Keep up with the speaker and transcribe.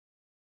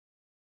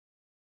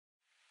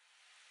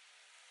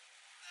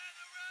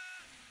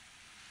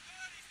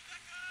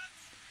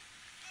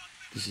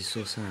This is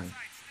so sad.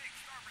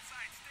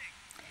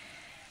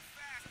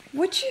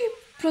 Would you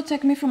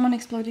protect me from an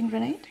exploding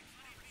grenade?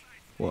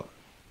 What?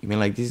 You mean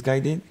like this guy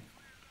did?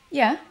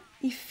 Yeah.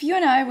 If you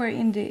and I were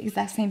in the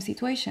exact same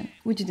situation,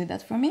 would you do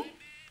that for me?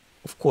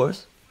 Of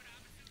course.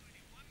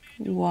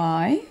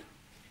 Why?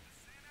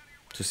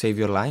 To save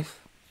your life?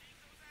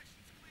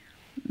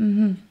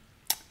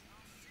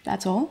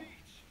 That's all?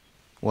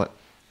 What?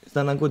 Is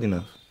that not good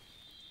enough?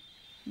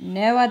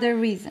 No other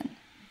reason.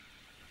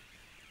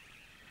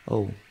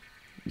 Oh,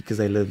 because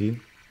I love you?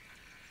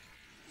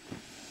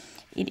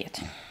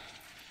 Idiot.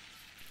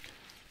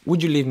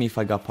 Would you leave me if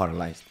I got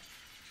paralyzed?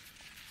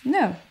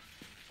 No.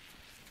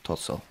 Thought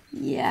so.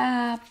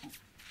 Yeah,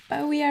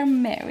 but we are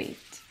married.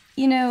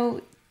 You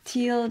know,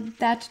 till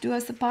death do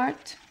us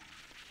apart.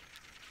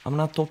 I'm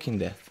not talking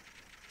death.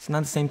 It's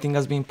not the same thing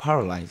as being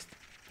paralyzed.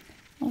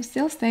 I'll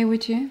still stay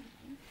with you.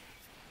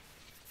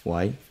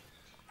 Why?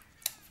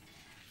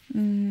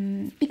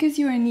 Because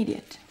you're an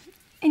idiot.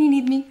 And you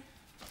need me.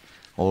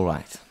 All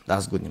right,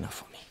 that's good enough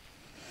for me.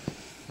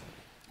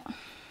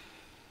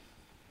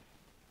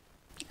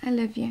 I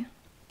love you.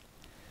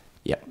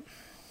 Yep,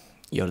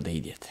 you're the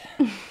idiot.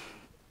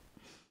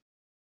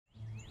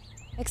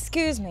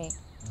 Excuse me,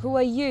 who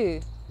are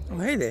you? Oh,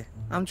 hey there.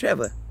 I'm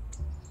Trevor.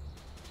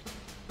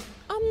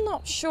 I'm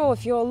not sure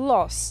if you're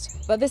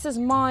lost, but this is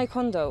my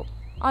condo.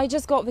 I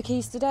just got the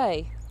keys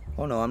today.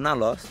 Oh, no, I'm not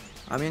lost.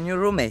 I'm your new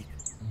roommate.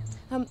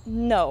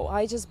 No,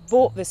 I just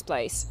bought this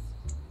place.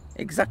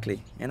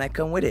 Exactly, and I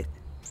come with it.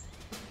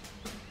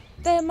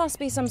 There must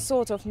be some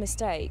sort of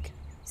mistake.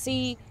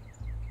 See,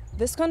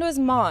 this condo is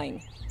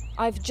mine.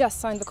 I've just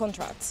signed the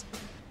contracts.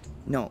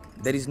 No,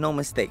 there is no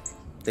mistake.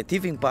 The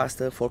thieving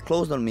pastor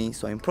foreclosed on me,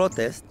 so in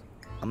protest,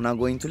 I'm not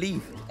going to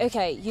leave.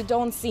 Okay, you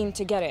don't seem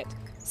to get it.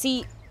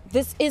 See,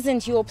 this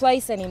isn't your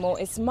place anymore,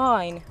 it's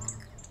mine.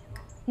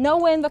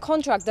 Nowhere in the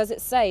contract does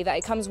it say that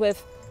it comes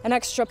with an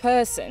extra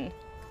person.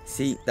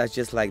 See, that's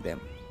just like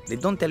them. They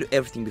don't tell you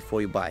everything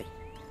before you buy.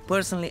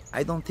 Personally,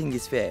 I don't think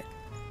it's fair.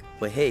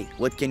 But hey,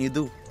 what can you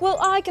do? Well,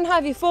 I can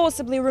have you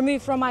forcibly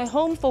removed from my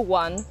home for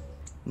one.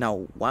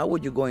 Now, why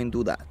would you go and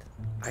do that?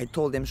 I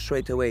told them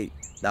straight away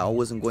that I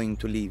wasn't going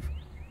to leave.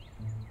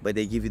 But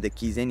they give you the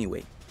keys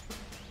anyway.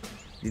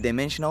 Did they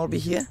mention I'll be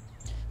here?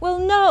 Well,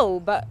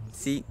 no, but...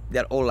 See,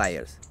 they're all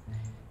liars.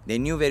 They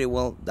knew very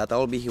well that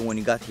I'll be here when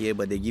you got here,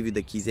 but they give you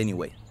the keys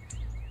anyway.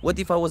 What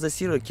if I was a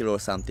serial killer or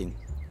something?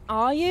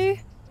 Are you?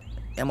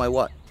 Am I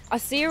what? A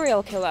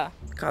serial killer?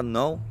 God,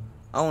 no.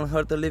 I won't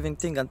hurt a living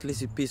thing until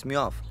you piss me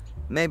off.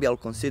 Maybe I'll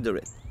consider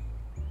it.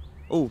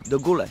 Oh, the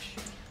goulash.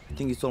 I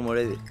think it's almost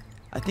ready.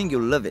 I think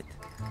you'll love it.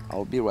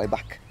 I'll be right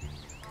back.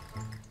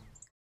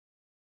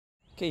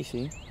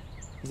 Casey,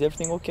 is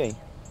everything okay?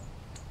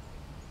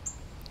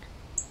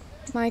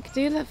 Mike,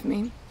 do you love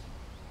me?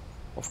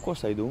 Of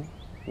course I do.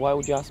 Why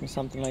would you ask me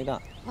something like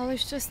that? Well,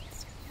 it's just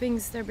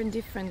things that have been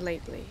different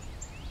lately.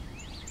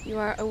 You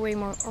are away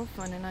more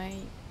often and I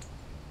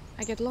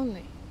get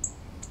lonely.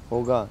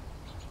 Oh God,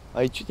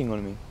 are you cheating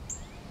on me?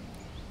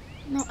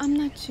 No, I'm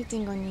not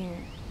cheating on you.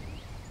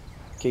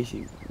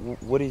 Casey,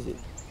 what is it?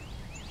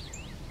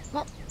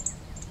 Well,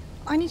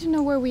 I need to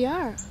know where we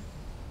are.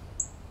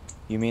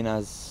 You mean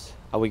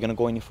are we gonna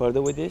go any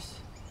further with this?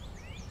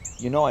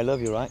 You know I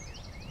love you, right?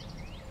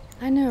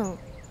 I know.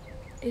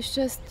 It's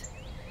just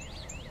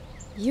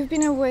you've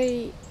been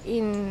away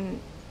in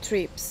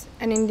trips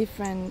and in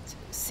different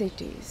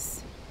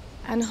cities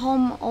and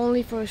home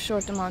only for a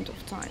short amount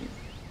of time.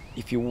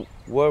 If you're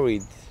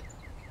worried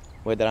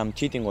whether I'm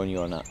cheating on you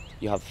or not,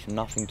 you have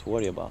nothing to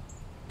worry about.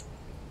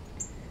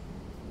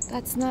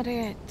 That's not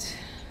it.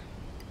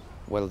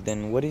 Well,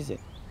 then what is it?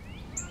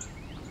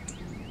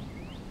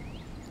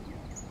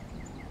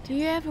 Do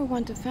you ever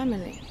want a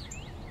family?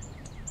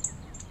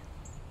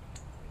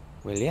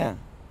 Well, yeah,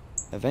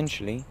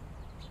 eventually.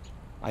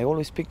 I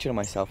always picture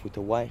myself with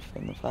a wife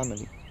and a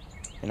family,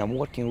 and I'm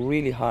working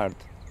really hard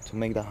to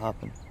make that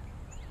happen.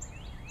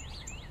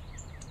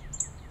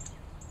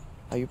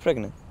 Are you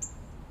pregnant?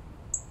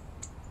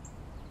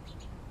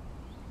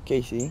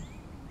 Casey,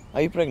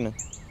 are you pregnant?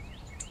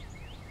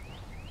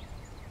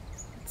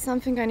 It's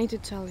something I need to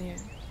tell you.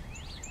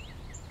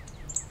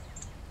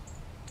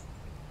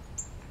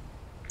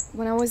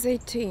 When I was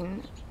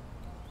 18,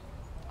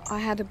 I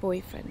had a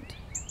boyfriend.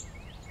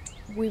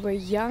 We were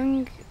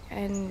young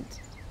and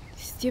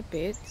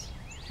stupid,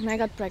 and I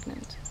got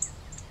pregnant.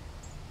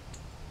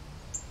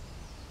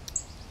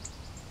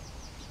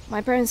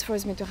 My parents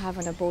forced me to have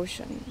an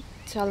abortion,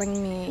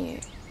 telling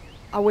me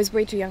I was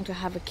way too young to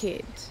have a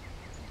kid,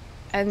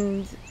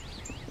 and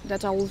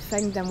that I will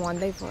thank them one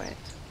day for it.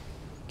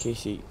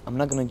 Casey, I'm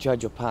not gonna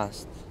judge your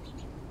past.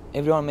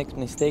 Everyone makes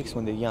mistakes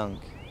when they're young.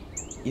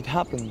 It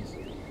happens.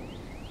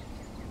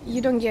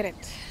 You don't get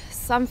it.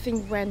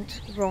 Something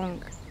went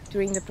wrong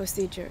during the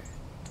procedure.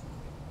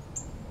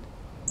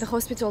 The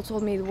hospital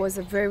told me it was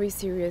a very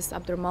serious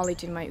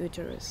abnormality in my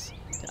uterus.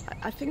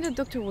 I think the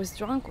doctor was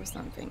drunk or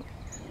something.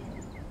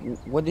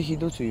 What did he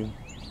do to you?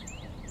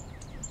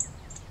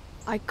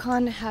 I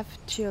can't have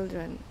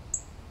children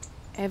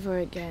ever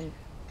again.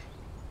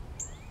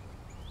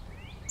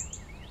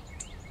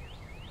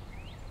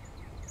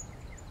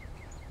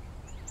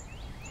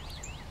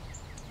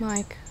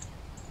 Mike.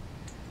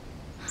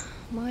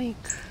 Mike.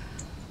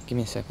 Give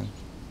me a second.